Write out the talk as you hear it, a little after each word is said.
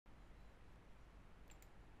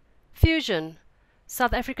Fusion,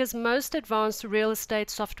 South Africa's most advanced real estate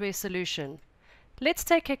software solution. Let's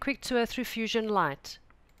take a quick tour through Fusion Lite.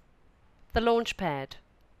 The Launchpad.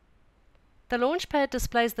 The Launchpad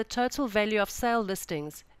displays the total value of sale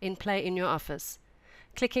listings in play in your office.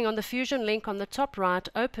 Clicking on the Fusion link on the top right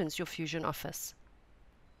opens your Fusion office.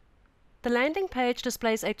 The landing page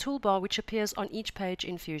displays a toolbar which appears on each page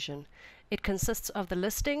in Fusion. It consists of the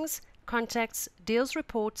listings, contacts, deals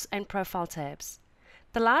reports, and profile tabs.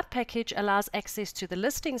 The Lite package allows access to the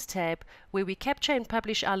Listings tab, where we capture and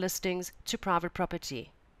publish our listings to private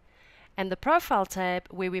property, and the Profile tab,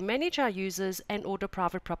 where we manage our users and order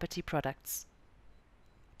private property products.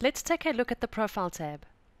 Let's take a look at the Profile tab.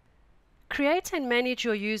 Create and manage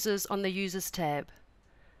your users on the Users tab.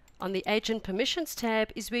 On the Agent Permissions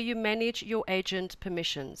tab is where you manage your agent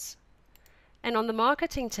permissions. And on the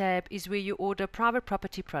Marketing tab is where you order private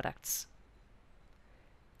property products.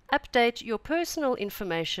 Update your personal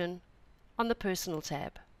information on the Personal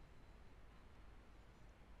tab.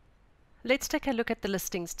 Let's take a look at the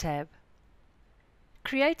Listings tab.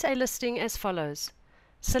 Create a listing as follows.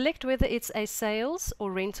 Select whether it's a sales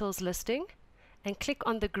or rentals listing and click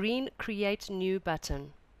on the green Create New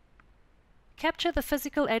button. Capture the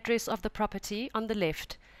physical address of the property on the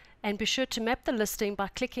left and be sure to map the listing by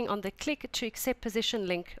clicking on the Click to Accept Possession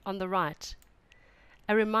link on the right.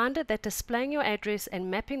 A reminder that displaying your address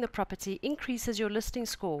and mapping the property increases your listing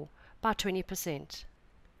score by 20%.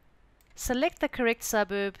 Select the correct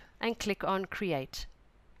suburb and click on Create.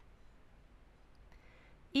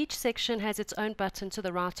 Each section has its own button to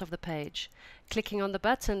the right of the page. Clicking on the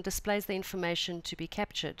button displays the information to be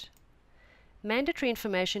captured. Mandatory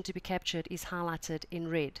information to be captured is highlighted in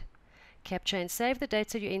red. Capture and save the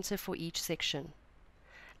data you enter for each section.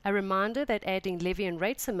 A reminder that adding levy and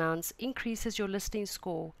rates amounts increases your listing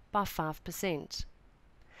score by 5%.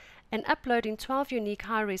 And uploading 12 unique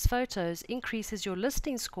high-res photos increases your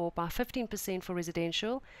listing score by 15% for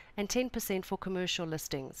residential and 10% for commercial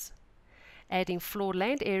listings. Adding floored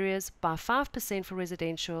land areas by 5% for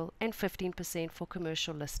residential and 15% for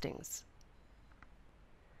commercial listings.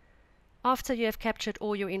 After you have captured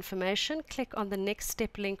all your information, click on the Next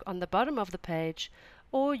Step link on the bottom of the page,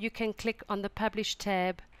 or you can click on the Publish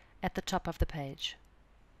tab at the top of the page.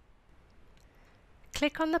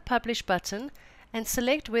 Click on the Publish button and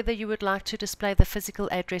select whether you would like to display the physical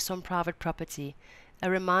address on private property. A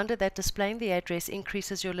reminder that displaying the address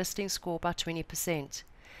increases your listing score by 20%.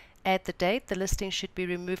 Add the date the listing should be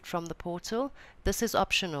removed from the portal. This is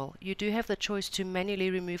optional. You do have the choice to manually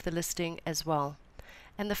remove the listing as well.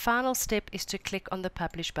 And the final step is to click on the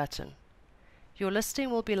Publish button. Your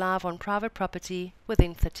listing will be live on private property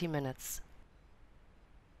within 30 minutes.